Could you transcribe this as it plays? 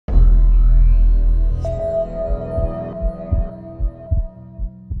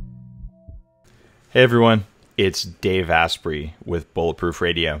Hey everyone, it's Dave Asprey with Bulletproof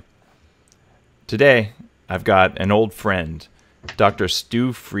Radio. Today, I've got an old friend, Dr.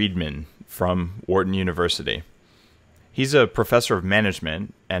 Stu Friedman from Wharton University. He's a professor of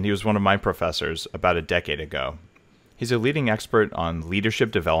management, and he was one of my professors about a decade ago. He's a leading expert on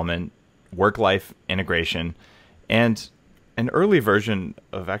leadership development, work-life integration, and an early version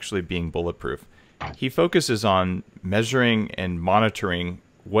of actually being bulletproof. He focuses on measuring and monitoring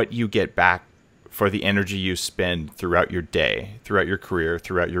what you get back for the energy you spend throughout your day, throughout your career,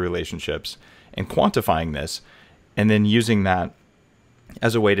 throughout your relationships, and quantifying this, and then using that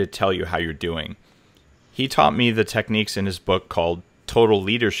as a way to tell you how you're doing. He taught me the techniques in his book called Total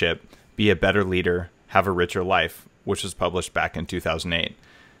Leadership, Be a Better Leader, Have a Richer Life, which was published back in 2008.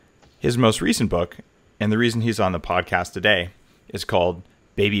 His most recent book, and the reason he's on the podcast today, is called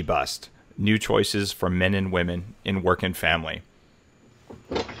Baby Bust, New Choices for Men and Women in Work and Family.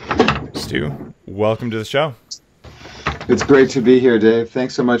 Stu, welcome to the show. It's great to be here, Dave.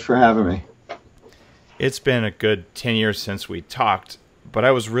 Thanks so much for having me. It's been a good 10 years since we talked, but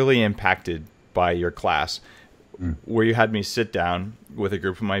I was really impacted by your class where you had me sit down with a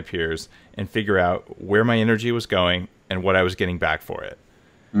group of my peers and figure out where my energy was going and what I was getting back for it.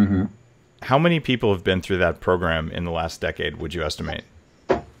 Mm-hmm. How many people have been through that program in the last decade, would you estimate?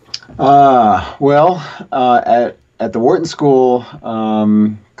 At the Wharton School,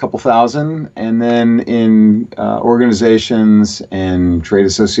 couple thousand, and then in organizations and trade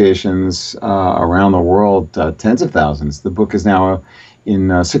associations around the world, tens of thousands. The book is now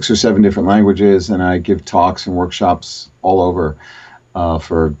in 6 or 7 different languages, and I give talks and workshops all over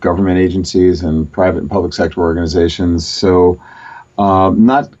for government agencies and private and public sector organizations. So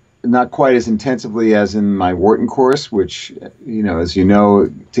not quite as intensively as in my Wharton course, which, as you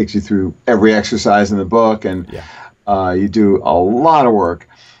know, takes you through every exercise in the book, and you do a lot of work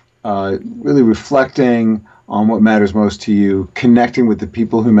really reflecting on what matters most to you, connecting with the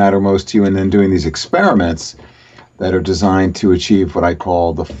people who matter most to you, and then doing these experiments that are designed to achieve what I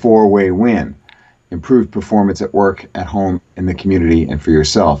call the 4-way win: improved performance at work, at home, in the community, and for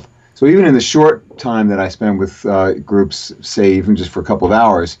yourself. So even in the short time that I spend with groups, say even just for a couple of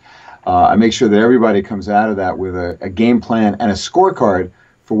hours, I make sure that everybody comes out of that with a game plan and a scorecard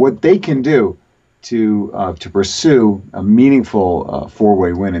for what they can do to pursue a meaningful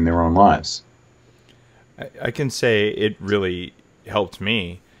 4-way win in their own lives. I can say it really helped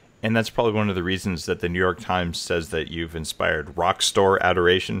me, and that's probably one of the reasons that the New York Times says that you've inspired rock star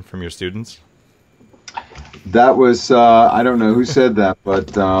adoration from your students. That was, I don't know who said that, but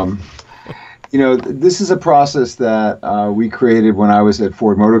this is a process that we created when I was at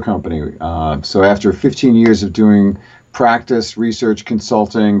Ford Motor Company. So after 15 years of doing practice, research,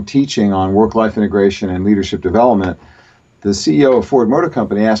 consulting, teaching on work-life integration and leadership development, the CEO of Ford Motor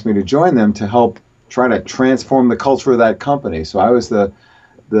Company asked me to join them to help try to transform the culture of that company. So I was the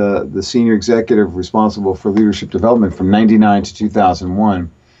senior executive responsible for leadership development from 1999 to 2001.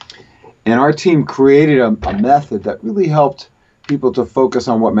 And our team created a method that really helped people to focus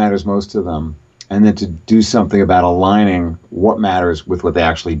on what matters most to them, and then to do something about aligning what matters with what they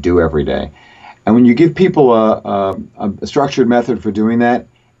actually do every day. And when you give people a structured method for doing that,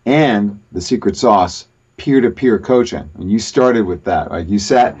 and the secret sauce, peer-to-peer coaching, and you started with that, right? You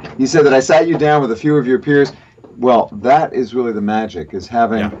said that I sat you down with a few of your peers. Well, that is really the magic, is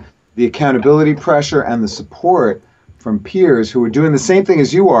having the accountability pressure and the support from peers who are doing the same thing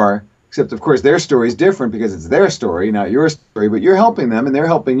as you are, except, of course, their story is different because it's their story, not your story, but you're helping them and they're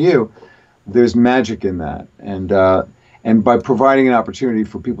helping you. There's magic in that. And by providing an opportunity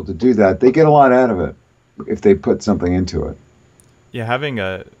for people to do that, they get a lot out of it if they put something into it. Yeah, having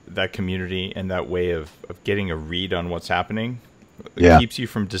that community and that way of getting a read on what's happening keeps you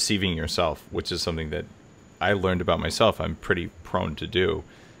from deceiving yourself, which is something that I learned about myself I'm pretty prone to do.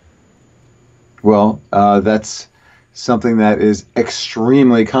 Well, that's something that is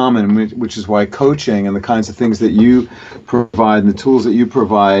extremely common, which is why coaching and the kinds of things that you provide and the tools that you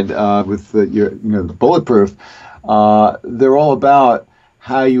provide with the Bulletproof, they're all about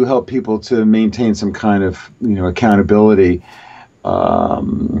how you help people to maintain some kind of accountability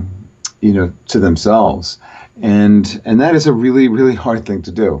to themselves, and that is a really, really hard thing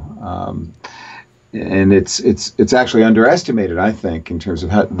to do. And it's actually underestimated, I think, in terms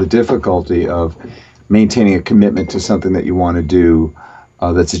of the difficulty of maintaining a commitment to something that you want to do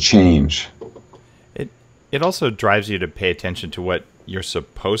that's a change. It also drives you to pay attention to what you're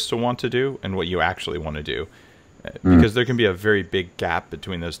supposed to want to do and what you actually want to do. Because there can be a very big gap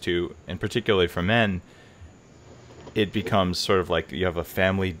between those two, and particularly for men, it becomes sort of like you have a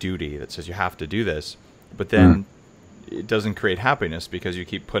family duty that says you have to do this, but then it doesn't create happiness because you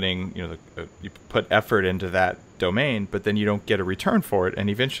keep putting, you put effort into that domain, but then you don't get a return for it, and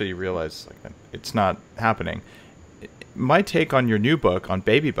eventually you realize like it's not happening. My take on your new book on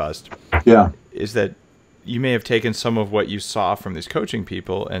Baby Bust, is that you may have taken some of what you saw from these coaching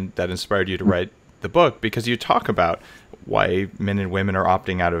people, and that inspired you to write the book, because you talk about why men and women are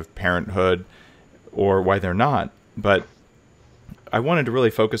opting out of parenthood or why they're not. But I wanted to really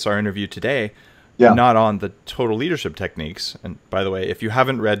focus our interview today not on the total leadership techniques. And by the way, if you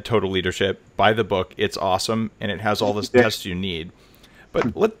haven't read Total Leadership, buy the book. It's awesome, and it has all the tests you need.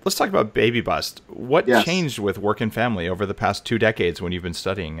 But let's talk about Baby Bust. What changed with work and family over the past 2 decades when you've been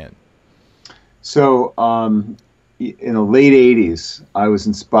studying it? So in the late 80s, I was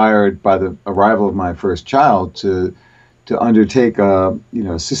inspired by the arrival of my first child to undertake a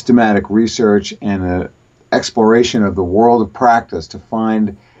systematic research and an exploration of the world of practice to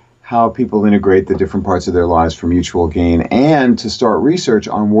find how people integrate the different parts of their lives for mutual gain, and to start research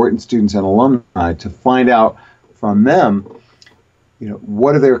on Wharton students and alumni to find out from them,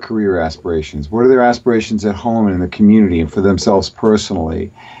 what are their career aspirations? What are their aspirations at home and in the community and for themselves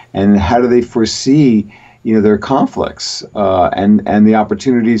personally? And how do they foresee, their conflicts and the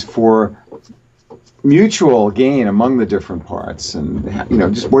opportunities for mutual gain among the different parts, and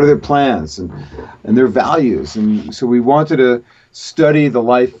just what are their plans and their values. And so we wanted to study the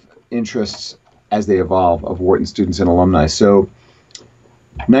life interests as they evolve of Wharton students and alumni. So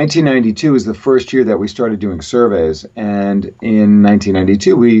 1992 is the first year that we started doing surveys, and in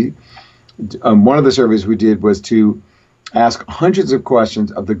 1992 one of the surveys we did was to ask hundreds of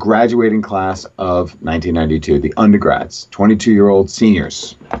questions of the graduating class of 1992, the undergrads, 22-year-old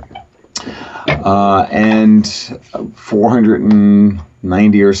seniors. And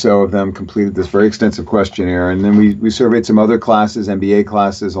 490 or so of them completed this very extensive questionnaire. And then we surveyed some other classes, MBA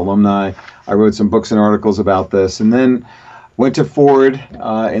classes, alumni. I wrote some books and articles about this. And then went to Ford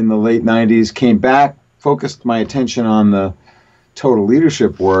in the late 90s, came back, focused my attention on the total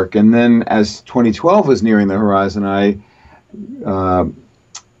leadership work. And then as 2012 was nearing the horizon,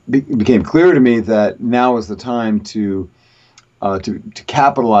 became clear to me that now is the time to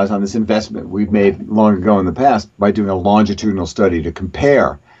capitalize on this investment we've made long ago in the past by doing a longitudinal study to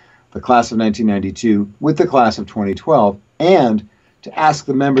compare the class of 1992 with the class of 2012, and to ask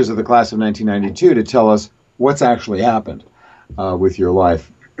the members of the class of 1992 to tell us what's actually happened with your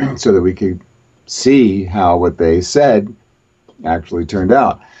life, so that we could see how what they said actually turned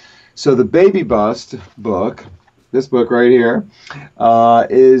out. So the Baby Bust book, this book right here,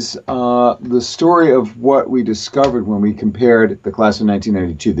 is the story of what we discovered when we compared the class of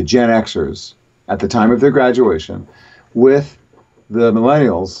 1992, the Gen Xers at the time of their graduation, with the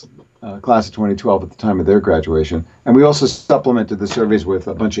millennials, class of 2012 at the time of their graduation. And we also supplemented the surveys with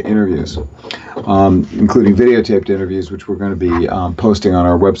a bunch of interviews, including videotaped interviews, which we're going to be posting on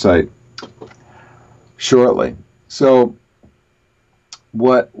our website shortly. So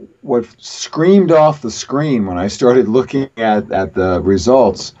what screamed off the screen when I started looking at the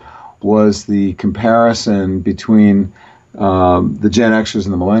results was the comparison between the Gen Xers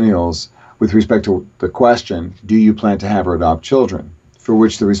and the millennials with respect to the question, do you plan to have or adopt children? For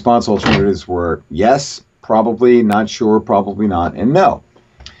which the response alternatives were yes, probably, not sure, probably not, and no.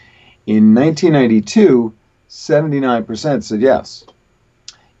 In 1992, 79% said yes.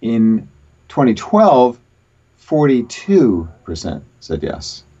 In 2012, 42% said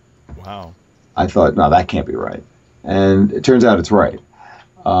yes. Wow. I thought, no, that can't be right. And it turns out it's right.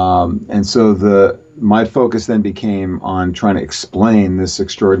 And so my focus then became on trying to explain this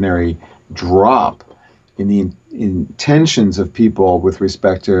extraordinary drop in the intentions of people with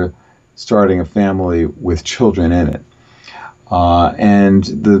respect to starting a family with children in it. And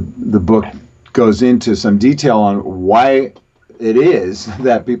the book goes into some detail on why it is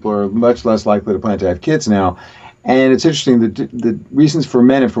that people are much less likely to plan to have kids now. And it's interesting, the reasons for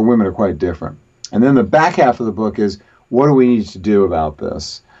men and for women are quite different. And then the back half of the book is, what do we need to do about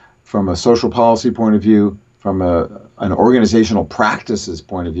this from a social policy point of view, from an organizational practices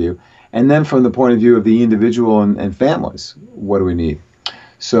point of view, and then from the point of view of the individual and families, what do we need?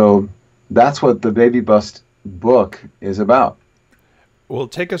 So that's what the Baby Bust book is about. Well,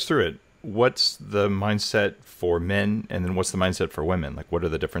 take us through it. What's the mindset for men, and then what's the mindset for women? Like, what are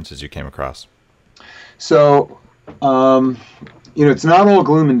the differences you came across? So, it's not all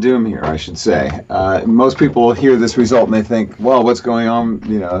gloom and doom here, I should say. Most people hear this result and they think, well, what's going on?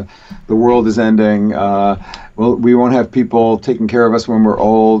 The world is ending. Well, we won't have people taking care of us when we're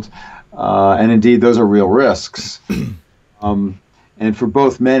old. And indeed, those are real risks. And for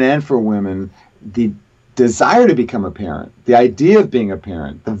both men and for women, the desire to become a parent, the idea of being a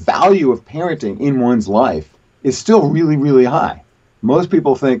parent, the value of parenting in one's life is still really, really high. Most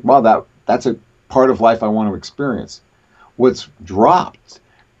people think, wow, that's a part of life I want to experience. What's dropped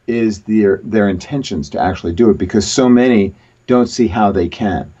is their intentions to actually do it, because so many don't see how they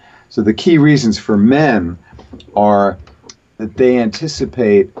can. So the key reasons for men are that they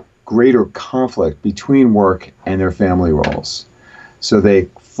anticipate greater conflict between work and their family roles. So they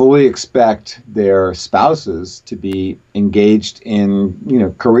fully expect their spouses to be engaged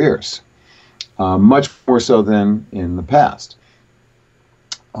in, careers, much more so than in the past.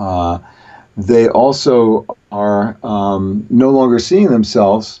 They also are no longer seeing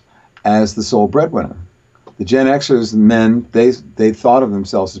themselves as the sole breadwinner. The Gen Xers, men, they thought of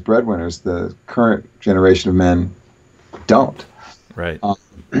themselves as breadwinners. The current generation of men don't. Right.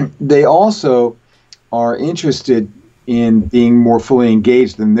 They also are interested in being more fully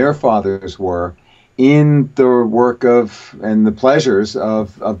engaged than their fathers were in the work of and the pleasures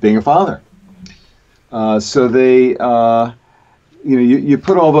of being a father. So they, you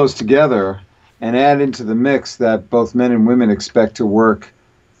put all those together and add into the mix that both men and women expect to work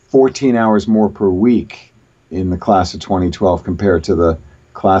 14 hours more per week in the class of 2012 compared to the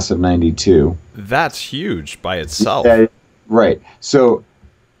class of 92. That's huge by itself. Yeah, right. So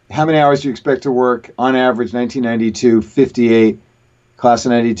how many hours do you expect to work on average? 1992, 58, class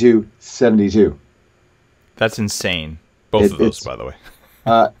of 92, 72. That's insane. Both of those, by the way.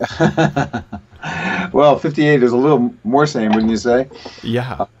 Well, 58 is a little more sane, wouldn't you say?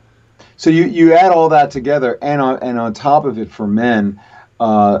 Yeah. So you add all that together, and on top of it, for men,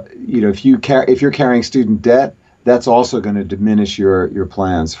 if you're carrying student debt, that's also going to diminish your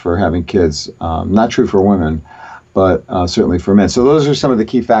plans for having kids. Not true for women, but certainly for men. So those are some of the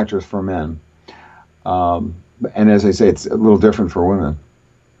key factors for men. And as I say, it's a little different for women.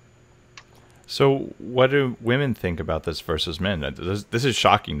 So what do women think about this versus men? This is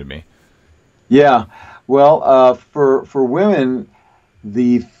shocking to me. Yeah. Well, for women,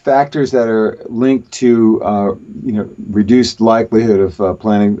 the factors that are linked to reduced likelihood of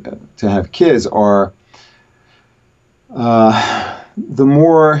planning to have kids are the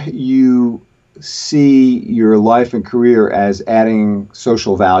more you see your life and career as adding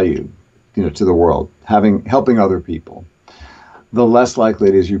social value, to the world, helping other people, the less likely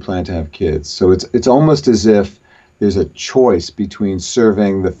it is you plan to have kids. So it's almost as if there's a choice between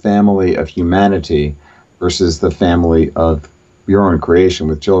serving the family of humanity versus the family of your own creation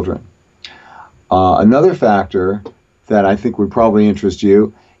with children. Another factor that I think would probably interest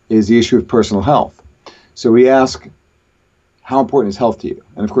you is the issue of personal health. So we ask, how important is health to you?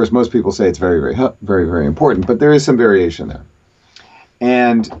 And of course, most people say it's very, very, very, very important, but there is some variation there.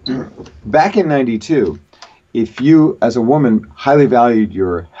 And back in 92, if you, as a woman, highly valued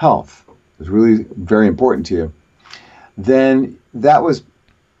your health, it was really very important to you, then that was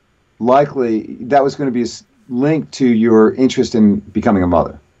going to be linked to your interest in becoming a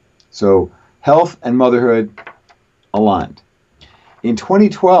mother. So health and motherhood aligned. In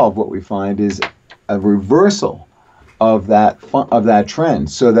 2012, what we find is a reversal of that trend,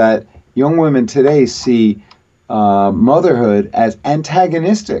 so that young women today see motherhood as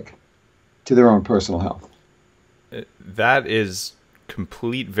antagonistic to their own personal health. That is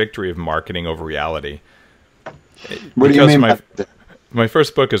complete victory of marketing over reality. What do you mean? My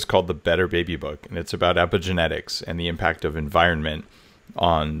first book is called The Better Baby Book, and it's about epigenetics and the impact of environment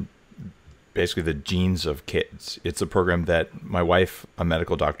on basically the genes of kids. It's a program that my wife, a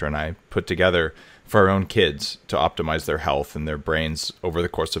medical doctor, and I put together for our own kids to optimize their health and their brains over the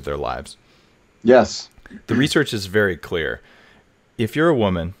course of their lives. Yes. The research is very clear. If you're a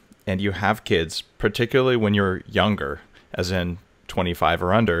woman and you have kids, particularly when you're younger, as in 25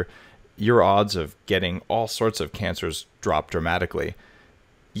 or under, your odds of getting all sorts of cancers drop dramatically.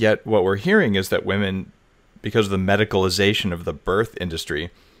 Yet what we're hearing is that women, because of the medicalization of the birth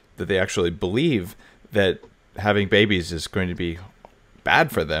industry, that they actually believe that having babies is going to be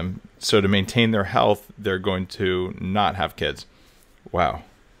bad for them. So to maintain their health, they're going to not have kids. Wow.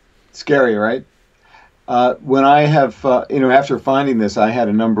 Scary, right? When I have, after finding this, I had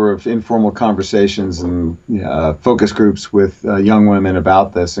a number of informal conversations and focus groups with young women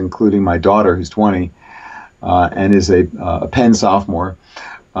about this, including my daughter, who's 20 and is a Penn sophomore,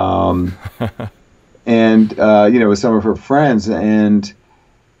 and with some of her friends, and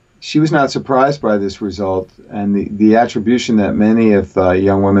she was not surprised by this result. And the attribution that many of the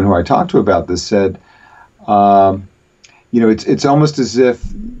young women who I talked to about this said, it's almost as if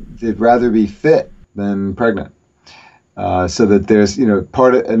they'd rather be fit than pregnant. So that there's,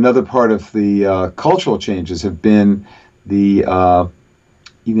 another part of the cultural changes have been the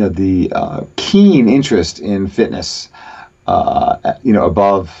keen interest in fitness,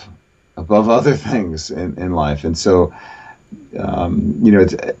 above above other things in life. And so,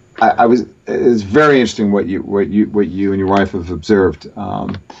 it's very interesting what you and your wife have observed,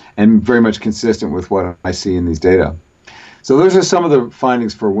 and very much consistent with what I see in these data. So those are some of the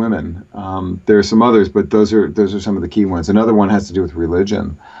findings for women. There are some others, but those are some of the key ones. Another one has to do with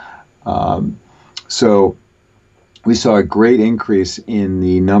religion. So we saw a great increase in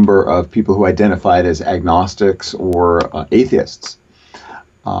the number of people who identified as agnostics or atheists.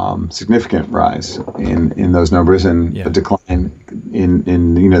 Significant rise in those numbers, and a decline in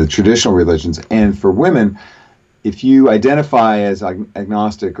the traditional religions. And for women, if you identify as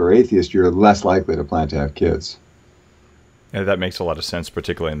agnostic or atheist, you're less likely to plan to have kids. Yeah, that makes a lot of sense,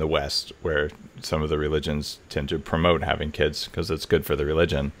 particularly in the West, where some of the religions tend to promote having kids because it's good for the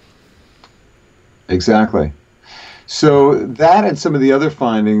religion. Exactly. So that and some of the other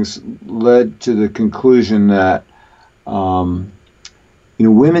findings led to the conclusion that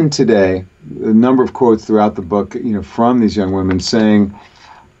women today, a number of quotes throughout the book, from these young women saying,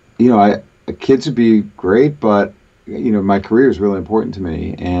 kids would be great, but my career is really important to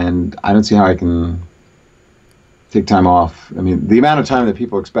me, and I don't see how I can take time off. I mean, the amount of time that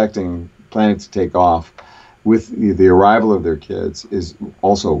people are planning to take off with the arrival of their kids is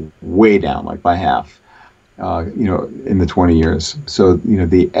also way down, like by half, in the 20 years. So,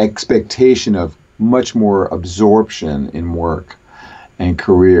 the expectation of much more absorption in work and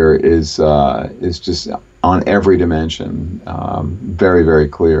career is just on every dimension, very, very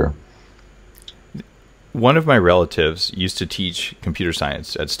clear. One of my relatives used to teach computer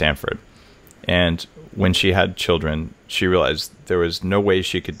science at Stanford, and when she had children, she realized there was no way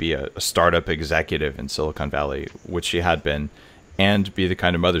she could be a startup executive in Silicon Valley, which she had been, and be the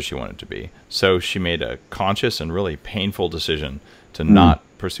kind of mother she wanted to be. So she made a conscious and really painful decision to not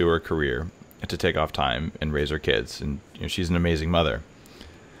pursue her career and to take off time and raise her kids. And she's an amazing mother.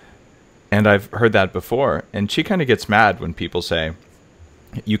 And I've heard that before, and she kind of gets mad when people say,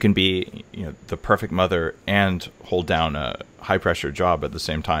 you can be the perfect mother and hold down a high-pressure job at the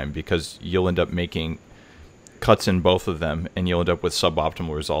same time, because you'll end up making cuts in both of them, and you'll end up with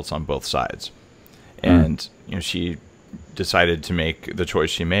suboptimal results on both sides. And she decided to make the choice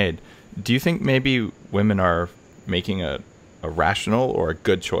she made. Do you think maybe women are making a rational or a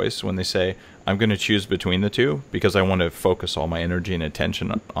good choice when they say, I'm going to choose between the two because I want to focus all my energy and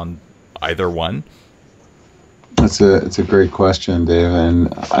attention on either one? It's a great question, Dave,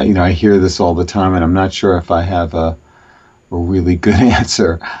 and I hear this all the time, and I'm not sure if I have a really good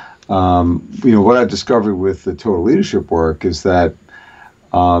answer. What I've discovered with the total leadership work is that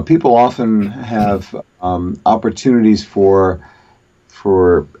people often have opportunities for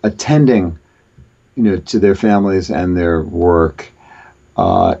attending, to their families and their work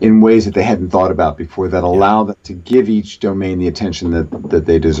in ways that they hadn't thought about before, that allow them to give each domain the attention that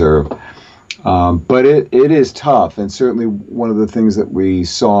they deserve. But it is tough, and certainly one of the things that we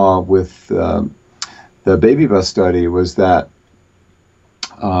saw with the baby bus study was that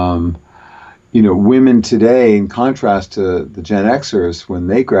women today, in contrast to the Gen Xers when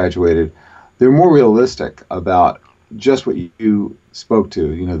they graduated, they're more realistic about just what you spoke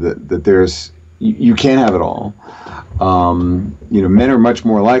to. That there's you can't have it all. Men are much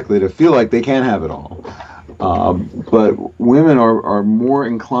more likely to feel like they can have it all. But women are more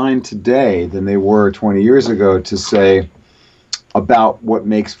inclined today than they were 20 years ago to say about what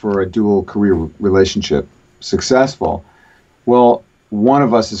makes for a dual career relationship successful. Well, one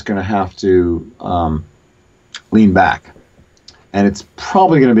of us is going to have to lean back, and it's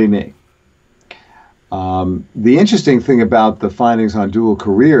probably going to be me. The interesting thing about the findings on dual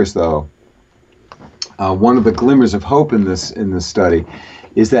careers, though, one of the glimmers of hope in this study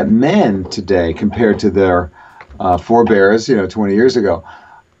is that men today, compared to their forebears, 20 years ago,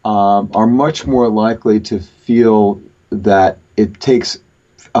 are much more likely to feel that it takes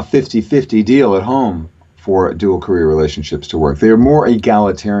a 50-50 deal at home for dual career relationships to work. They're more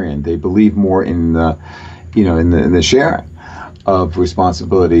egalitarian. They believe more in the, in the sharing of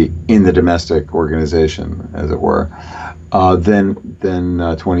responsibility in the domestic organization, as it were,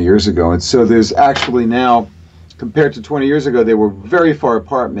 than 20 years ago. And so there's actually now, compared to 20 years ago, they were very far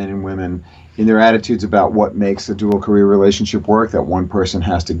apart, men and women, in their attitudes about what makes a dual career relationship work, that one person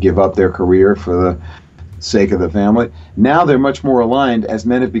has to give up their career for the sake of the family. Now they're much more aligned as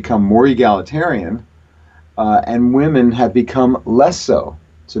men have become more egalitarian and women have become less so.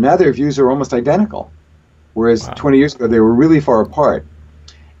 So now their views are almost identical, whereas 20 years ago they were really far apart.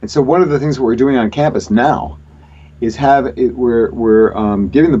 And so one of the things that we're doing on campus now is we're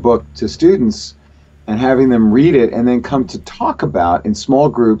giving the book to students and having them read it and then come to talk about in small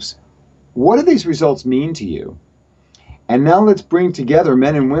groups, what do these results mean to you? And now let's bring together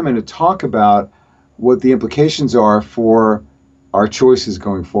men and women to talk about what the implications are for our choices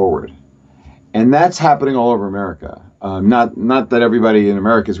going forward. And that's happening all over America. Not that everybody in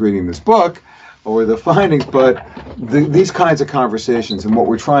America is reading this book or the findings, but these kinds of conversations. And what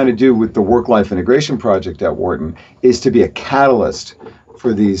we're trying to do with the Work-Life Integration Project at Wharton is to be a catalyst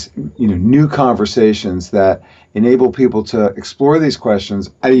for these new conversations that enable people to explore these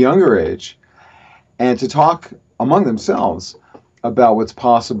questions at a younger age and to talk among themselves about what's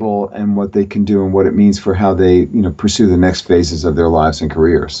possible and what they can do and what it means for how they pursue the next phases of their lives and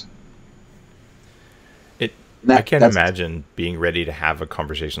careers. I can't imagine being ready to have a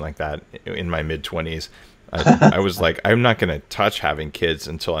conversation like that in my mid-20s. I was like, I'm not going to touch having kids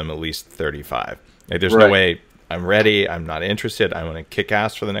until I'm at least 35. Like, there's no way I'm ready. I'm not interested. I want to kick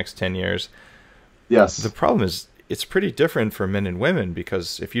ass for the next 10 years. Yes. The problem is it's pretty different for men and women,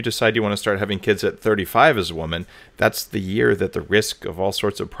 because if you decide you want to start having kids at 35 as a woman, that's the year that the risk of all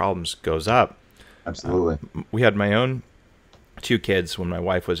sorts of problems goes up. Absolutely. We had my own 2 kids when my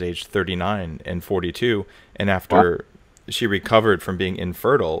wife was aged 39 and 42. And after she recovered from being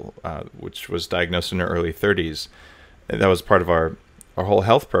infertile, which was diagnosed in her early 30s, that was part of our whole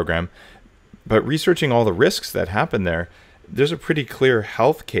health program. But researching all the risks that happen there's a pretty clear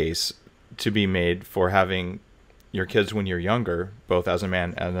health case to be made for having your kids when you're younger, both as a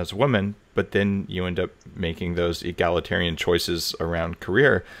man and as a woman, but then you end up making those egalitarian choices around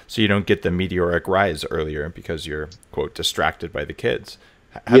career, so you don't get the meteoric rise earlier because you're, quote, distracted by the kids.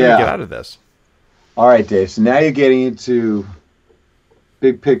 How do you get out of this? All right, Dave. So now you're getting into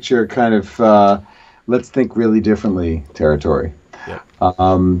big picture kind of let's think really differently territory. Yep.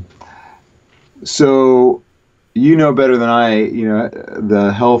 So you know better than I,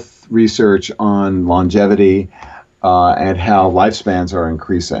 the health research on longevity and how lifespans are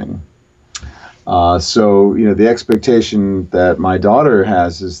increasing. So the expectation that my daughter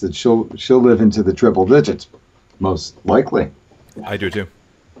has is that she'll live into the triple digits, most likely. I do too.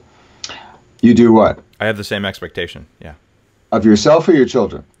 You do what? I have the same expectation. Yeah. Of yourself or your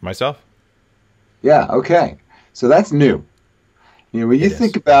children? Myself. Yeah. Okay. So that's new. When you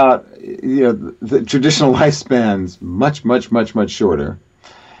think about the traditional lifespans, much, much, much, much shorter,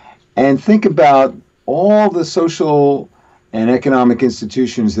 and think about all the social and economic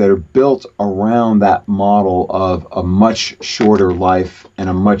institutions that are built around that model of a much shorter life and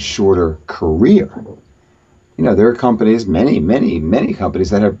a much shorter career. There are companies, many, many, many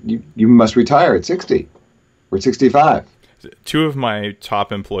companies that have you must retire at 60 or 65. 2 of my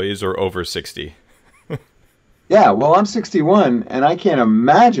top employees are over 60. Yeah, well, I'm 61, and I can't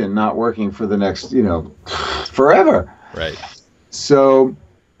imagine not working for the next, forever. Right. So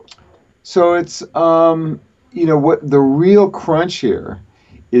it's, what the real crunch here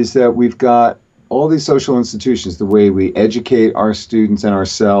is that we've got all these social institutions, the way we educate our students and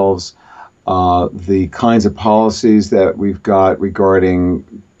ourselves, the kinds of policies that we've got regarding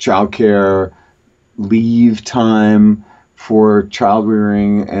childcare, leave time for child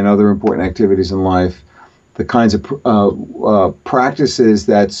rearing and other important activities in life, the kinds of practices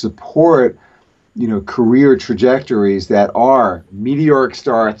that support, career trajectories that are meteoric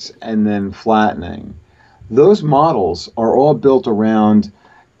starts and then flattening. Those models are all built around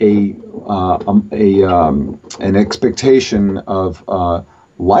an expectation of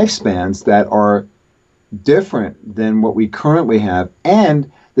lifespans that are different than what we currently have, and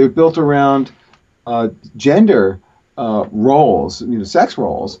they're built around gender roles, sex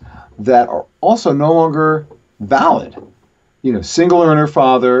roles that are also no longer valid. Single earner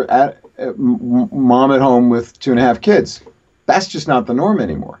father, mom at home with 2.5 kids. That's just not the norm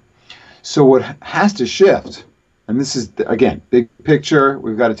anymore. So what has to shift, and this is, again, big picture,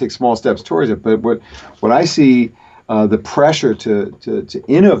 we've got to take small steps towards it, but what I see the pressure to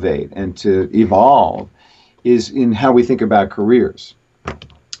innovate and to evolve is in how we think about careers.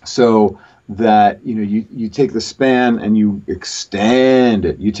 So that you take the span and you extend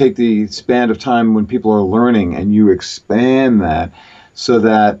it. You take the span of time when people are learning and you expand that, so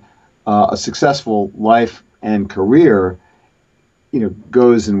that a successful life and career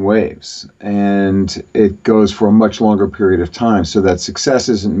goes in waves, and it goes for a much longer period of time, so that success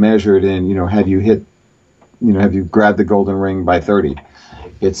isn't measured in have you grabbed the golden ring by 30.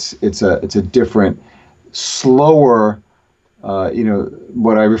 It's a different, slower,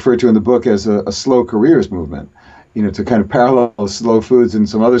 what I refer to in the book as a slow careers movement, to kind of parallel slow foods and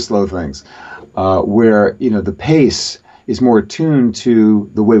some other slow things, where, the pace is more attuned to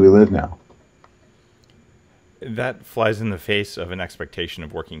the way we live now. That flies in the face of an expectation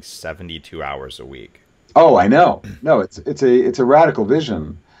of working 72 hours a week. Oh, I know. No, it's a radical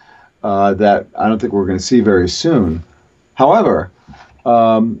vision that I don't think we're going to see very soon. However,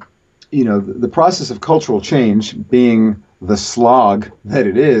 the process of cultural change, being the slog that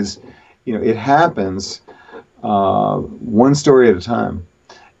it is, it happens one story at a time.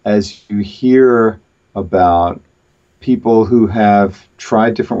 As you hear about people who have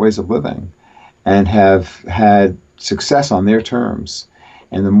tried different ways of living and have had success on their terms.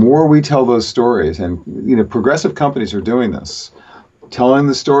 And the more we tell those stories, and progressive companies are doing this, telling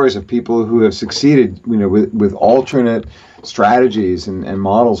the stories of people who have succeeded, with alternate strategies and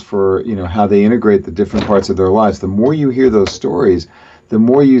models for, how they integrate the different parts of their lives. The more you hear those stories, the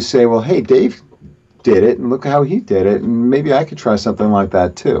more you say, well, hey, Dave did it, and look how he did it, and maybe I could try something like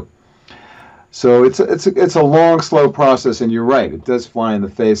that too. So it's a long, slow process, and you're right. It does fly in the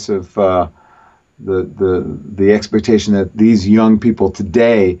face of the expectation that these young people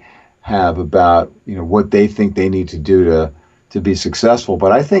today have about what they think they need to do to be successful.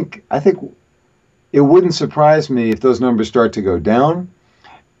 But I think it wouldn't surprise me if those numbers start to go down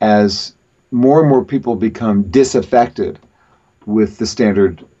as more and more people become disaffected with the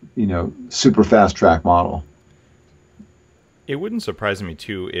standard super fast track model. It wouldn't surprise me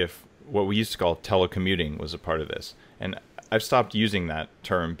too if what we used to call telecommuting was a part of this. And I've stopped using that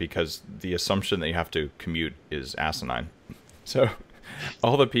term because the assumption that you have to commute is asinine. So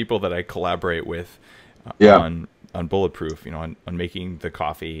all the people that I collaborate with on Bulletproof, on making the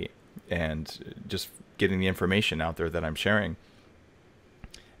coffee and just getting the information out there that I'm sharing,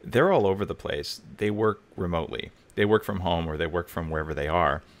 they're all over the place. They work remotely. They work from home or they work from wherever they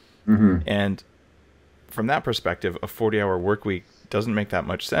are. Mm-hmm. And from that perspective, a 40-hour work week doesn't make that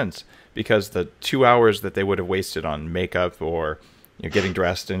much sense, because the 2 hours that they would have wasted on makeup or getting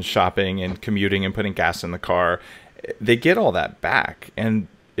dressed and shopping and commuting and putting gas in the car, they get all that back. And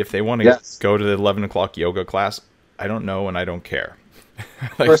if they want to go to the 11 o'clock yoga class, I don't know and I don't care.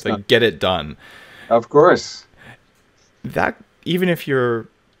 Like, get it done. Of course. That, even if you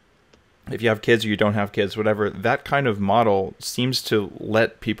have kids or you don't have kids, whatever, that kind of model seems to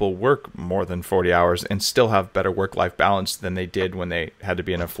let people work more than 40 hours and still have better work-life balance than they did when they had to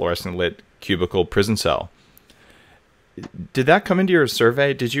be in a fluorescent lit cubicle prison cell. Did that come into your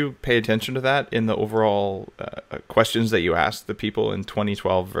survey? Did you pay attention to that in the overall questions that you asked the people in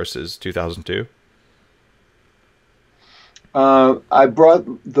 2012 versus 2002? I brought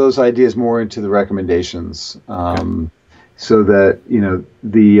those ideas more into the recommendations, so that,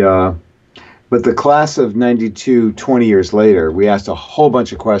 but the class of 92, 20 years later, we asked a whole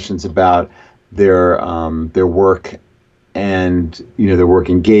bunch of questions about their work and, their work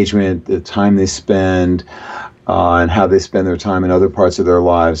engagement, the time they spend, and how they spend their time in other parts of their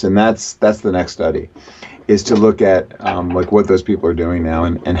lives. And that's the next study, is to look at like what those people are doing now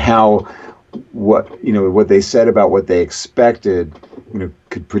and how what they said about what they expected,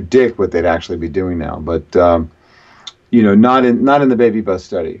 could predict what they'd actually be doing now. But not in the baby bust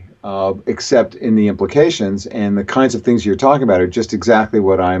study, except in the implications, and the kinds of things you're talking about are just exactly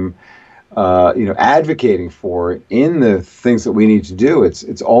what I'm advocating for in the things that we need to do.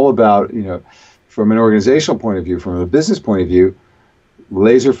 It's all about, from an organizational point of view, from a business point of view,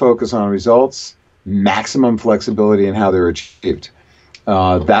 laser focus on results, maximum flexibility in how they're achieved.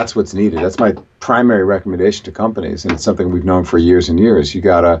 That's what's needed. That's my primary recommendation to companies, and it's something we've known for years and years. You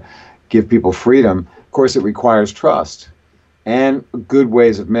got to give people freedom. Of course, it requires trust and good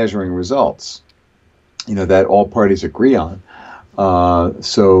ways of measuring results, that all parties agree on.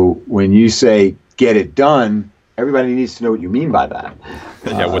 So when you say get it done, everybody needs to know what you mean by that.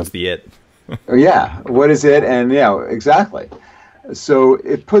 What's the it? What is it? And exactly. So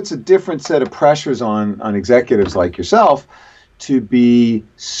it puts a different set of pressures on executives like yourself to be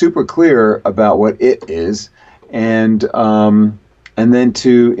super clear about what it is, and then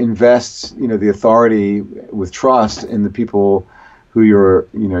to invest, the authority with trust in the people who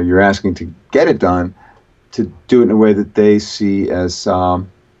you're asking to get it done, to do it in a way that they see as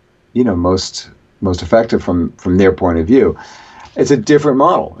most effective from their point of view. It's a different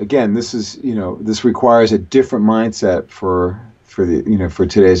model. Again, this requires a different mindset for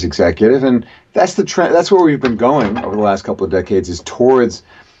today's executive, and that's the trend. That's where we've been going over the last couple of decades, is towards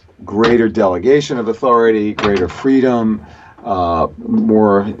greater delegation of authority, greater freedom,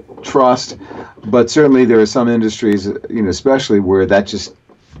 more trust. But certainly there are some industries, especially where that's just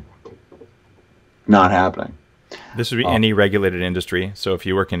not happening. This would be any regulated industry. So if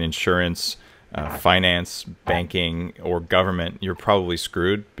you work in insurance, finance, banking, or government, you're probably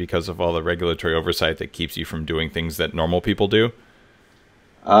screwed because of all the regulatory oversight that keeps you from doing things that normal people do.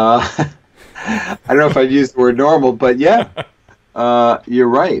 I don't know if I'd use the word normal, but yeah, you're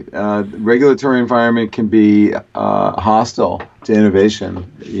right. Regulatory environment can be hostile to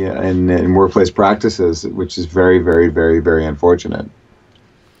innovation, yeah, in workplace practices, which is very, very, very, very unfortunate.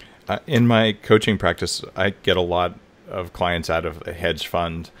 In my coaching practice, I get a lot of clients out of a hedge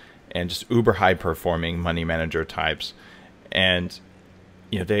fund and just uber high performing money manager types. And,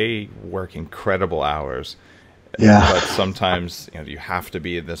 they work incredible hours. Yeah. But sometimes, you have to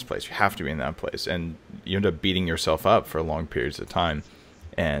be in this place, you have to be in that place. And you end up beating yourself up for long periods of time.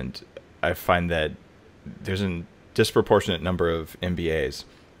 And I find that there's a disproportionate number of MBAs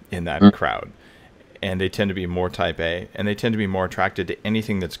in that crowd. And they tend to be more type A, and they tend to be more attracted to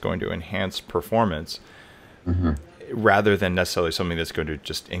anything that's going to enhance performance rather than necessarily something that's going to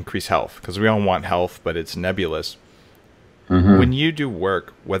just increase health. Because we all want health, but it's nebulous. When you do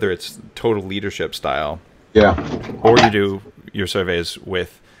work, whether it's total leadership style, or you do your surveys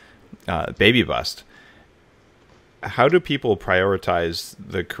with Baby Bust, how do people prioritize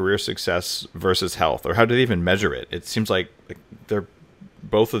the career success versus health, or how do they even measure it? It seems like they're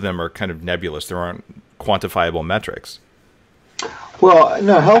both of them are kind of nebulous. There aren't quantifiable metrics. Well,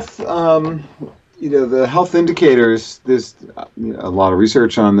 no, health, the health indicators, there's a lot of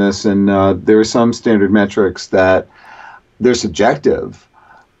research on this, and there are some standard metrics that they're subjective.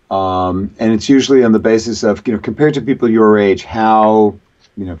 And it's usually on the basis of, compared to people your age, how,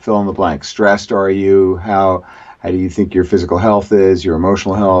 fill in the blank, stressed are you? How do you think your physical health is, your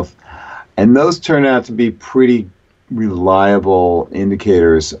emotional health? And those turn out to be pretty reliable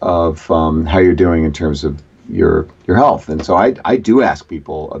indicators of how you're doing in terms of your health. And so I do ask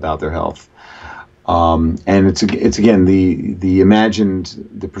people about their health. And it's again the imagined,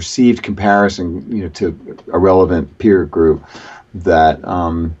 the perceived comparison, to a relevant peer group that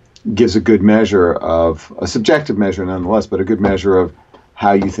gives a good measure of a subjective measure nonetheless, but a good measure of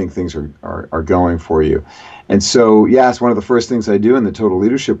how you think things are going for you. And so, yes, one of the first things I do in the total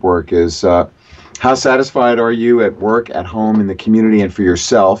leadership work is how satisfied are you at work, at home, in the community, and for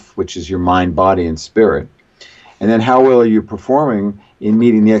yourself, which is your mind, body, and spirit? And then how well are you performing in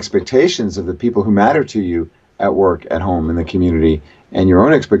meeting the expectations of the people who matter to you at work, at home, in the community, and your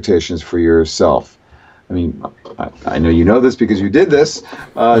own expectations for yourself? I mean, I know you know this because you did this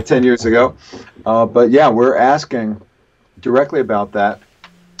 10 years ago. But yeah, we're asking directly about that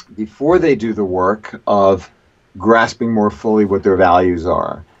before they do the work of grasping more fully what their values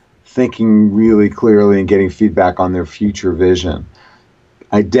are, thinking really clearly and getting feedback on their future vision,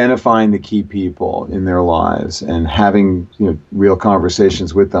 identifying the key people in their lives and having real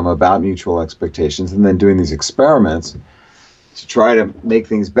conversations with them about mutual expectations, and then doing these experiments to try to make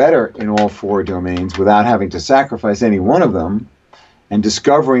things better in all four domains without having to sacrifice any one of them, and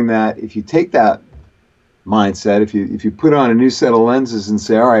discovering that if you take that mindset, if you put on a new set of lenses and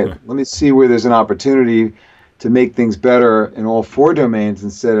say, all right, let me see where there's an opportunity to make things better in all four domains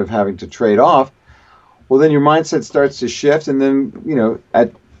instead of having to trade off, well, then your mindset starts to shift. And then,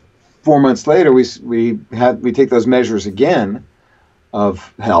 at 4 months later, we take those measures again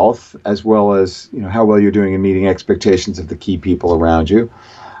of health, as well as, how well you're doing in meeting expectations of the key people around you.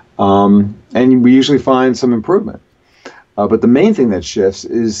 And we usually find some improvement. But the main thing that shifts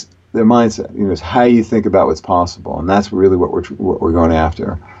is their mindset, is how you think about what's possible. And that's really what we're going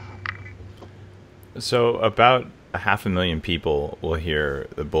after. So about 500,000 people will hear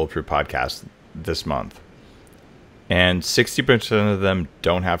the Bulletproof podcast this month. And 60% of them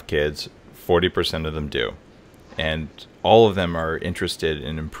don't have kids, 40% of them do. And all of them are interested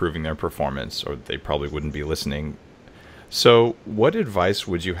in improving their performance, or they probably wouldn't be listening. So what advice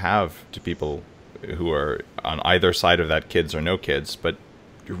would you have to people who are on either side of that, kids or no kids, but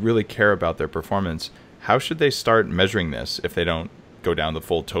you really care about their performance? How should they start measuring this if they don't go down the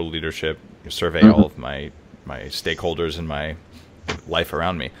full total leadership, survey all of my stakeholders and my life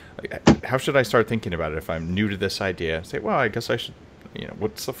around me? How should I start thinking about it if I'm new to this idea? Say, well, I guess I should,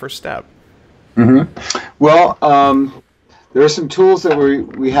 what's the first step? Well, there are some tools that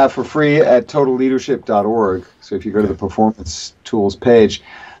we have for free at totalleadership.org. So if you go to the performance tools page,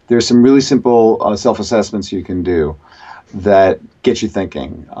 there's some really simple self-assessments you can do that get you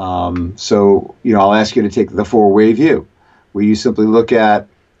thinking. So, I'll ask you to take the four-way view, where you simply look at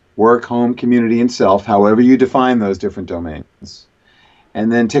work, home, community, and self, however you define those different domains, and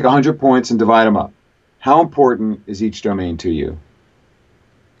then take 100 points and divide them up. How important is each domain to you?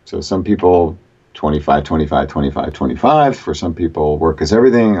 So some people 25, 25, 25, 25. For some people, work is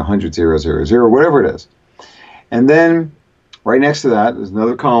everything, 100, 0, 0, 0, whatever it is. And then right next to that is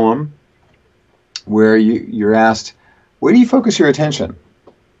another column where you're asked, where do you focus your attention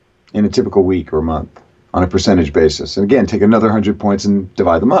in a typical week or month on a percentage basis? And again, take another 100 points and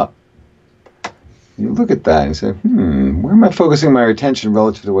divide them up. You look at that and say, where am I focusing my attention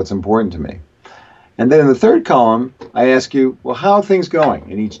relative to what's important to me? And then in the third column, I ask you, well, how are things going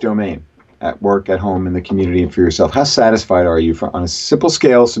in each domain? At work, at home, in the community, and for yourself. How satisfied are you on a simple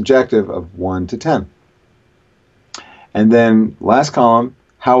scale, subjective, of 1 to 10? And then last column,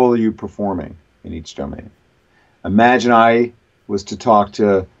 how well are you performing in each domain? Imagine I was to talk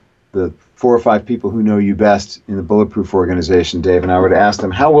to the 4 or 5 people who know you best in the Bulletproof organization, Dave, and I were to ask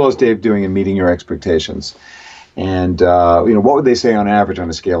them, how well is Dave doing in meeting your expectations? And what would they say on average on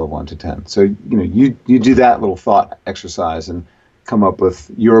a scale of 1 to 10? So you do that little thought exercise and come up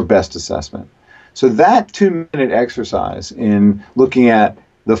with your best assessment. So that 2-minute exercise in looking at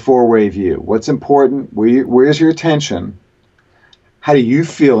the 4-way view, what's important, where's your attention, how do you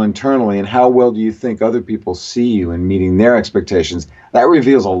feel internally, and how well do you think other people see you in meeting their expectations, that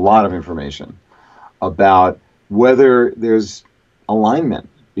reveals a lot of information about whether there's alignment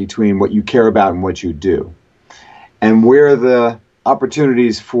between what you care about and what you do, and where the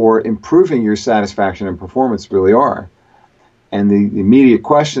opportunities for improving your satisfaction and performance really are. And the immediate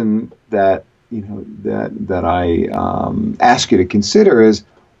question that I ask you to consider is,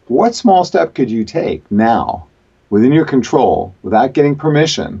 what small step could you take now, within your control, without getting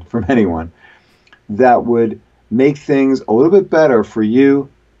permission from anyone, that would make things a little bit better for you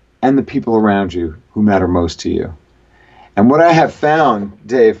and the people around you who matter most to you? And what I have found,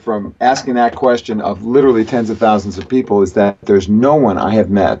 Dave, from asking that question of literally tens of thousands of people, is that there's no one I have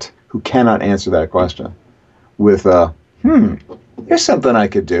met who cannot answer that question with a, there's something I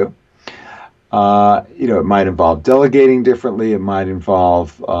could do. It might involve delegating differently. It might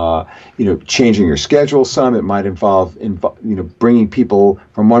involve, changing your schedule some. It might involve, bringing people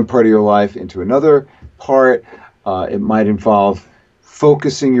from one part of your life into another part. It might involve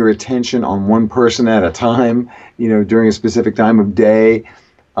focusing your attention on one person at a time, during a specific time of day.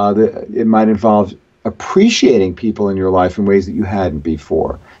 It might involve appreciating people in your life in ways that you hadn't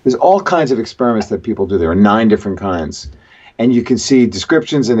before. There's all kinds of experiments that people do. There are 9 different kinds. And you can see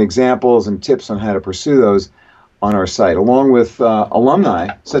descriptions and examples and tips on how to pursue those on our site, along with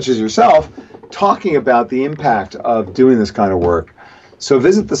alumni, such as yourself, talking about the impact of doing this kind of work. So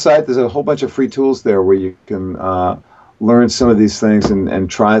visit the site. There's a whole bunch of free tools there where you can learn some of these things and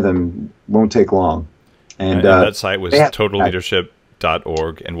try them. Won't take long. And that site was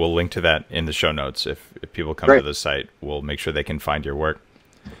totalleadership.org, and we'll link to that in the show notes. If people come to the site, we'll make sure they can find your work.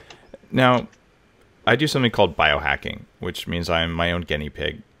 Now, I do something called biohacking, which means I'm my own guinea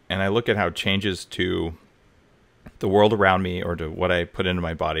pig, and I look at how changes to the world around me or to what I put into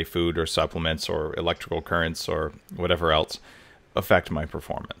my body, food or supplements or electrical currents or whatever else, affect my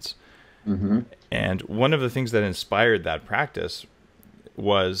performance. Mm-hmm. And one of the things that inspired that practice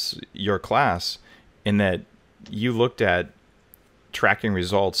was your class, in that you looked at tracking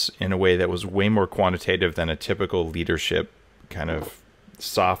results in a way that was way more quantitative than a typical leadership kind of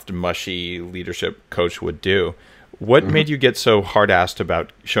soft, mushy leadership coach would do. What made you get so hard-assed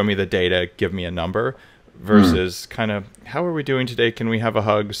about show me the data, give me a number, versus kind of, how are we doing today? Can we have a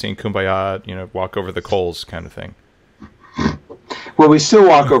hug, sing Kumbaya, walk over the coals kind of thing? Well, we still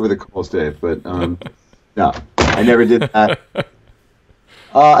walk over the coals, Dave, but no, I never did that.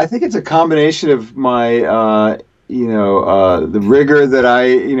 I think it's a combination of my, the rigor that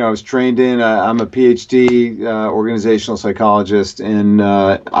I was trained in. I'm a PhD organizational psychologist, and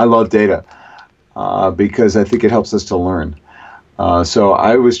I love data because I think it helps us to learn. So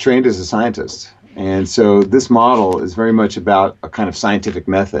I was trained as a scientist, and so this model is very much about a kind of scientific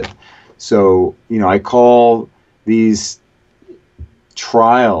method. So I call these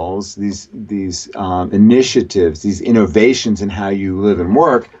trials, these initiatives, these innovations in how you live and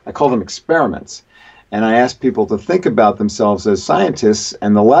work, I call them experiments. And I ask people to think about themselves as scientists,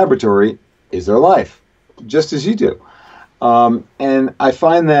 and the laboratory is their life, just as you do. And I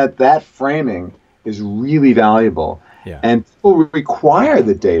find that framing is really valuable. Yeah. And people require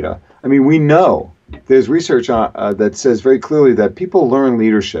the data. I mean, we know there's research that says very clearly that people learn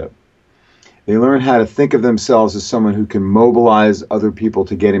leadership. They learn how to think of themselves as someone who can mobilize other people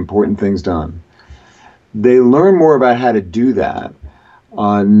to get important things done. They learn more about how to do that,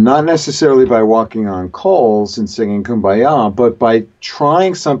 not necessarily by walking on coals and singing Kumbaya, but by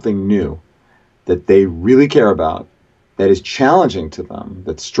trying something new that they really care about, that is challenging to them,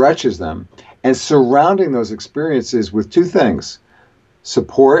 that stretches them, and surrounding those experiences with 2 things: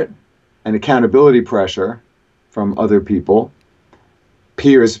 support and accountability pressure from other people,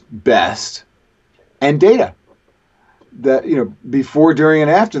 peers best, and data that, before, during,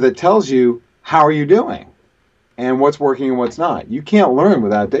 and after, that tells you how are you doing and what's working and what's not. You can't learn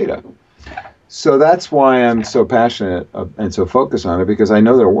without data. So that's why I'm so passionate and so focused on it, because I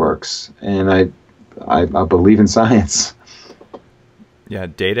know that it works, and I believe in science. Yeah,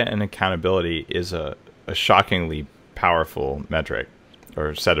 data and accountability is a shockingly powerful metric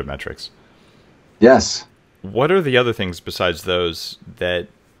or set of metrics. Yes. What are the other things besides those that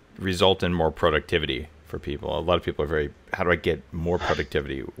result in more productivity for people? A lot of people are very, how do I get more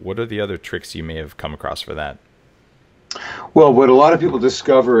productivity? What are the other tricks you may have come across for that? Well, what a lot of people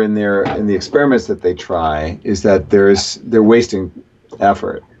discover in the experiments that they try is that they're wasting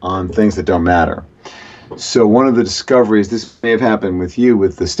effort on things that don't matter. So one of the discoveries, this may have happened with you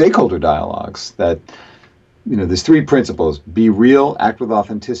with the stakeholder dialogues, that there's three principles: be real, act with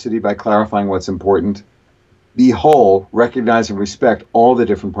authenticity by clarifying what's important; be whole, recognize and respect all the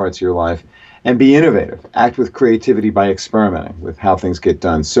different parts of your life; and be innovative, act with creativity by experimenting with how things get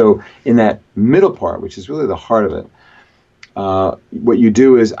done. So in that middle part, which is really the heart of it, what you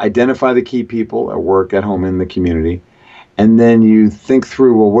do is identify the key people at work, at home, in the community, and then you think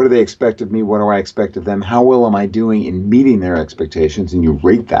through, well, what do they expect of me? What do I expect of them? How well am I doing in meeting their expectations? And you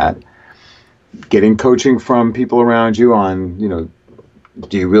rate that. Getting coaching from people around you on,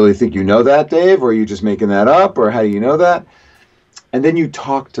 do you really think you know that, Dave? Or are you just making that up? Or how do you know that? And then you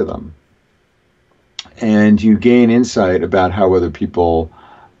talk to them. And you gain insight about how other people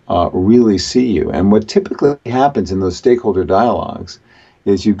really see you. And what typically happens in those stakeholder dialogues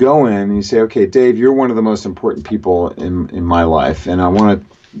is you go in and you say, okay, Dave, you're one of the most important people in my life, and I want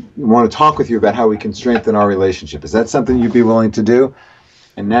to talk with you about how we can strengthen our relationship. Is that something you'd be willing to do?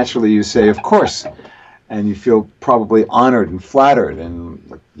 And naturally you say, of course. And you feel probably honored and flattered and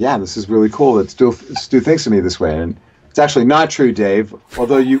like, yeah, this is really cool that Stu thinks of me this way. And it's actually not true, Dave.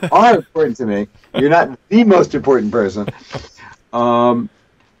 Although you are important to me, you're not the most important person.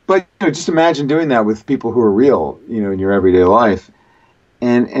 But just imagine doing that with people who are real, in your everyday life.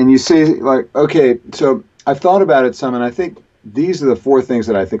 And you say, like, okay, so I've thought about it some, and I think these are the four things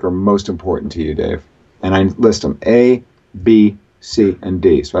that I think are most important to you, Dave. And I list them: A, B, C, and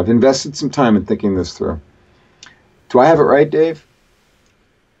D. So I've invested some time in thinking this through. Do I have it right, Dave?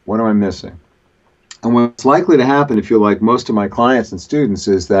 What am I missing? And what's likely to happen, if you're like most of my clients and students,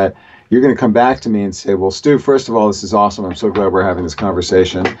 is that you're going to come back to me and say, well, Stu, first of all, this is awesome. I'm so glad we're having this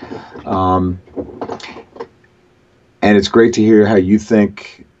conversation. And it's great to hear how you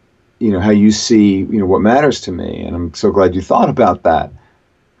think, how you see, what matters to me. And I'm so glad you thought about that.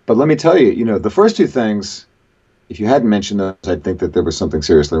 But let me tell you, the first two things, if you hadn't mentioned those, I'd think that there was something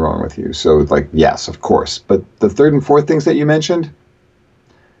seriously wrong with you. So like, yes, of course. But the third and fourth things that you mentioned,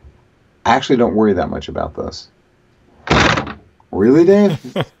 I actually don't worry that much about those. Really,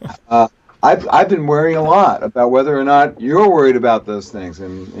 Dave? I've been worrying a lot about whether or not you're worried about those things.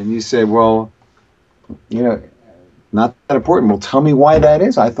 And you say, well, not that important. Well, tell me why that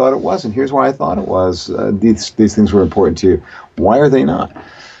is. I thought it was, and here's why I thought it was. These things were important to you. Why are they not?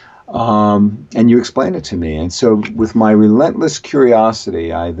 And you explain it to me. And so with my relentless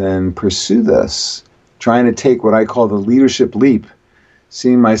curiosity, I then pursue this, trying to take what I call the leadership leap,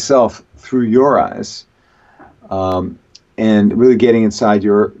 seeing myself through your eyes, and really getting inside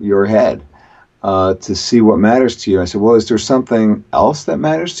your head to see what matters to you. I said, well, is there something else that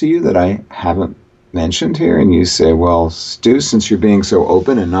matters to you that I haven't mentioned here? And you say, well, Stu, since you're being so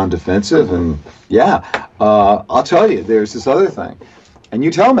open and non-defensive, and I'll tell you, there's this other thing. And you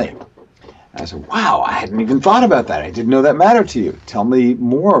tell me. And I said, wow, I hadn't even thought about that. I didn't know that mattered to you. Tell me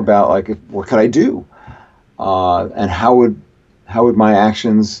more about, like, what could I do? And how would my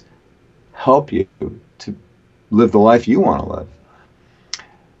actions help you to live the life you want to live?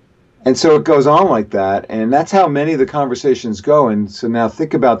 And so it goes on like that, and that's how many of the conversations go. And so now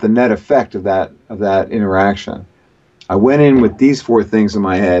think about the net effect of that interaction. I went in with these four things in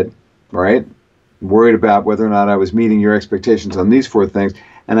my head, right? Worried about whether or not I was meeting your expectations on these four things,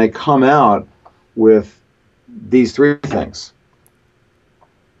 and I come out with these three things.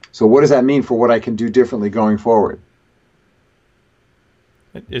 So what does that mean for what I can do differently going forward?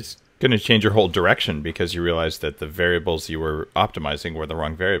 It's going to change your whole direction because you realize that the variables you were optimizing were the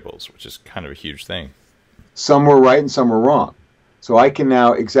wrong variables, which is kind of a huge thing. Some were right and some were wrong. So I can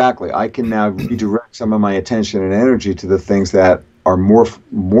now redirect some of my attention and energy to the things that are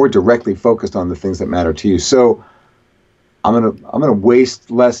more directly focused on the things that matter to you. So I'm gonna waste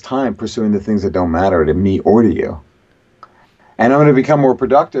less time pursuing the things that don't matter to me or to you. And I'm going to become more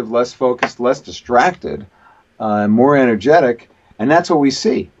productive, less focused, less distracted, more energetic. And that's what we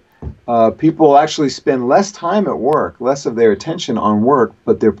see. People actually spend less time at work, less of their attention on work,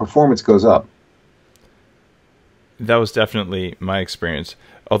 but their performance goes up. That was definitely my experience.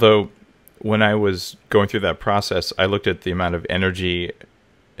 Although when I was going through that process, I looked at the amount of energy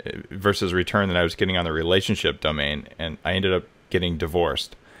versus return that I was getting on the relationship domain, and I ended up getting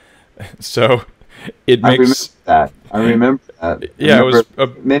divorced. So It I remember makes that. I remember that. yeah, it was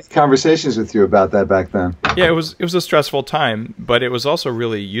many conversations with you about that back then. yeah, it was a stressful time, but it was also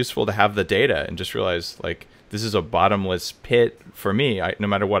really useful to have the data and just realize like this is a bottomless pit for me. No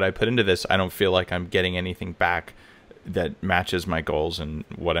matter what I put into this, I don't feel like I'm getting anything back that matches my goals and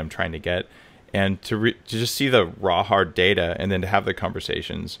what I'm trying to get. And to just see the raw, hard data and then to have the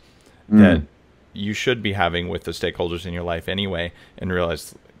conversations that you should be having with the stakeholders in your life anyway and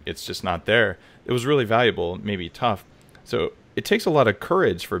realize it's just not there. It was really valuable, maybe tough. So it takes a lot of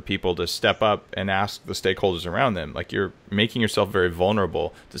courage for people to step up and ask the stakeholders around them. Like you're making yourself very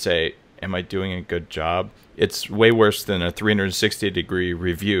vulnerable to say, am I doing a good job? It's way worse than a 360-degree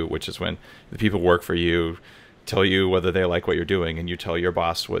review, which is when the people work for you, tell you whether they like what you're doing, and you tell your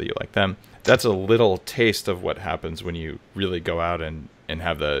boss whether you like them. That's a little taste of what happens when you really go out and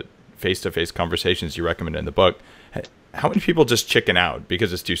have the face-to-face conversations you recommend in the book. How many people just chicken out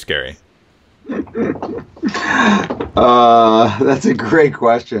because it's too scary? That's a great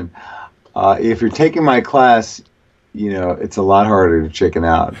question. If you're taking my class, it's a lot harder to chicken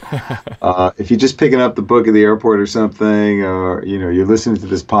out. If you're just picking up the book at the airport or something, or, you're listening to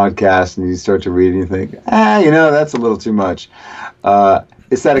this podcast and you start to read and you think, that's a little too much.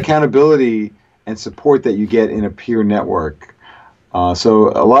 It's that accountability and support that you get in a peer network. So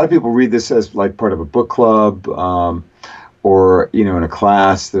a lot of people read this as like part of a book club, or, in a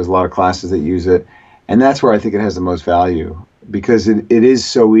class. There's a lot of classes that use it. And that's where I think it has the most value, because it is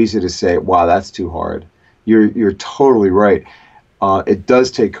so easy to say, wow, that's too hard. You're totally right. It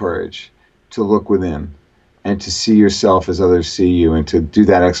does take courage to look within and to see yourself as others see you and to do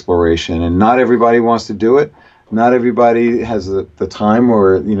that exploration. And not everybody wants to do it. Not everybody has the time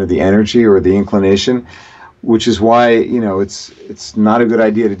or, the energy or the inclination, which is why, it's not a good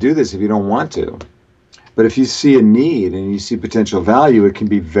idea to do this if you don't want to. But if you see a need and you see potential value, it can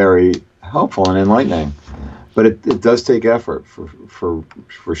be very helpful and enlightening. But it does take effort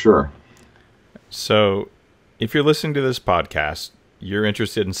for sure. So if you're listening to this podcast, you're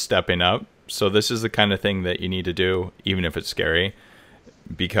interested in stepping up. So this is the kind of thing that you need to do, even if it's scary,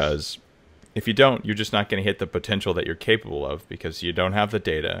 because if you don't, you're just not going to hit the potential that you're capable of, because you don't have the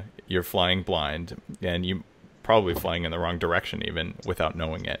data, you're flying blind, and you're probably flying in the wrong direction even without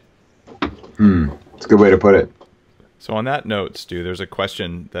knowing it. That's a good way to put it. So on that note, Stu, there's a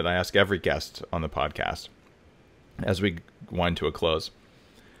question that I ask every guest on the podcast as we wind to a close.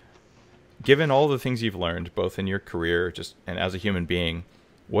 Given all the things you've learned, both in your career and as a human being,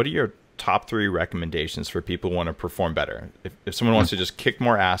 what are your top 3 recommendations for people who want to perform better? If someone wants to just kick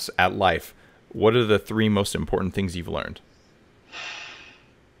more ass at life, what are the 3 most important things you've learned?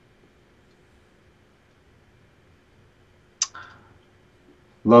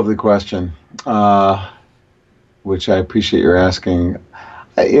 Lovely question, which I appreciate your asking.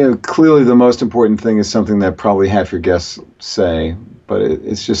 Clearly the most important thing is something that probably half your guests say, but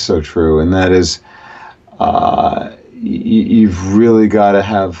it's just so true, and that is you've really got to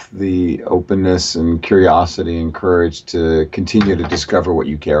have the openness and curiosity and courage to continue to discover what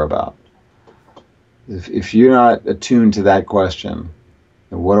you care about. If you're not attuned to that question,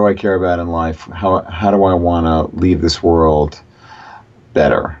 what do I care about in life? How do I want to leave this world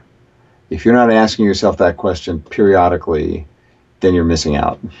better? If you're not asking yourself that question periodically, then you're missing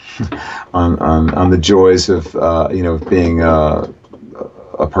out on the joys of being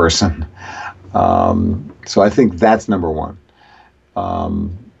a person. So I think that's number one.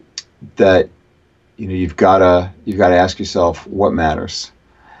 That you've got to ask yourself what matters,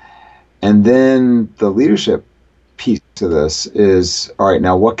 and then the leadership piece of this is, all right,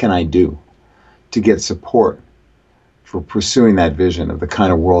 now what can I do to get support for pursuing that vision of the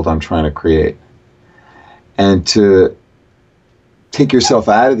kind of world I'm trying to create, and to take yourself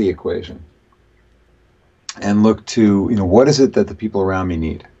out of the equation and look to, what is it that the people around me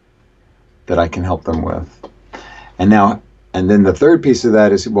need that I can help them with? And then the third piece of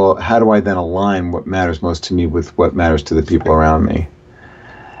that is, well, how do I then align what matters most to me with what matters to the people around me?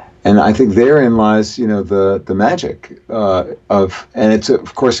 And I think therein lies, the magic and it's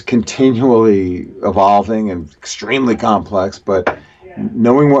of course continually evolving and extremely complex, but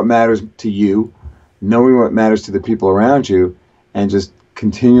knowing what matters to you, knowing what matters to the people around you, and just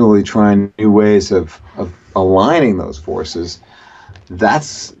continually trying new ways of aligning those forces, that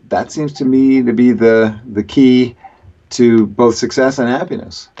seems to me to be the key to both success and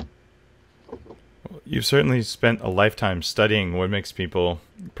happiness. You've certainly spent a lifetime studying what makes people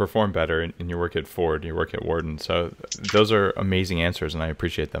perform better in your work at Ford, your work at Wharton. So those are amazing answers, and I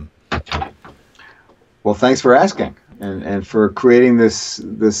appreciate them. Well, thanks for asking and for creating this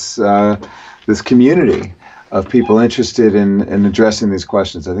community. of people interested in addressing these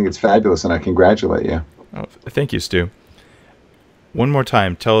questions. I think it's fabulous, and I congratulate you. Oh, thank you, Stu. One more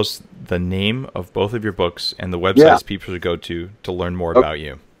time, tell us the name of both of your books and the websites people should go to learn more about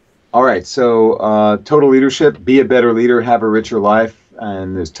you. All right. So Total Leadership, Be a Better Leader, Have a Richer Life.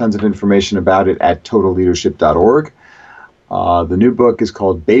 And there's tons of information about it at totalleadership.org. The new book is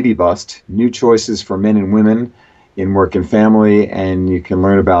called Baby Bust, New Choices for Men and Women in Work and Family. And you can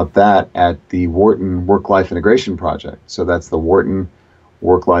learn about that at the Wharton Work-Life Integration Project. So that's the Wharton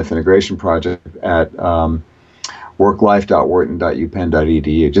Work-Life Integration Project at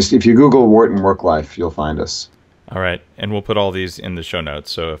worklife.wharton.upenn.edu. Just if you Google Wharton Work Life, you'll find us. All right. And we'll put all these in the show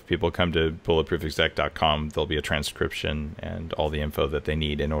notes. So if people come to bulletproofexec.com, there'll be a transcription and all the info that they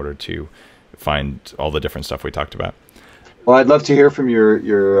need in order to find all the different stuff we talked about. Well, I'd love to hear from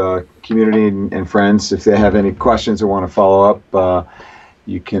your community and friends. If they have any questions or want to follow up,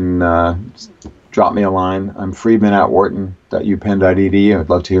 you can drop me a line. I'm Friedman at wharton.upenn.edu. I'd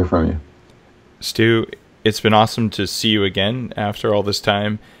love to hear from you. Stu, it's been awesome to see you again after all this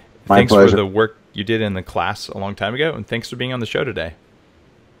time. Thanks for the work you did in the class a long time ago, and thanks for being on the show today.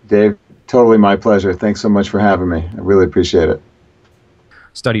 Dave, totally my pleasure. Thanks so much for having me. I really appreciate it.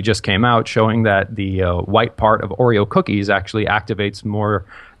 Study just came out showing that the white part of Oreo cookies actually activates more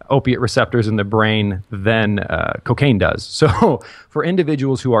opiate receptors in the brain than cocaine does. So for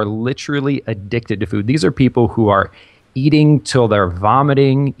individuals who are literally addicted to food, these are people who are eating till they're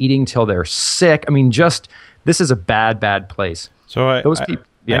vomiting, eating till they're sick. I mean, this is a bad, bad place. So those people.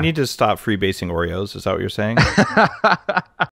 I need to stop freebasing Oreos. Is that what you're saying?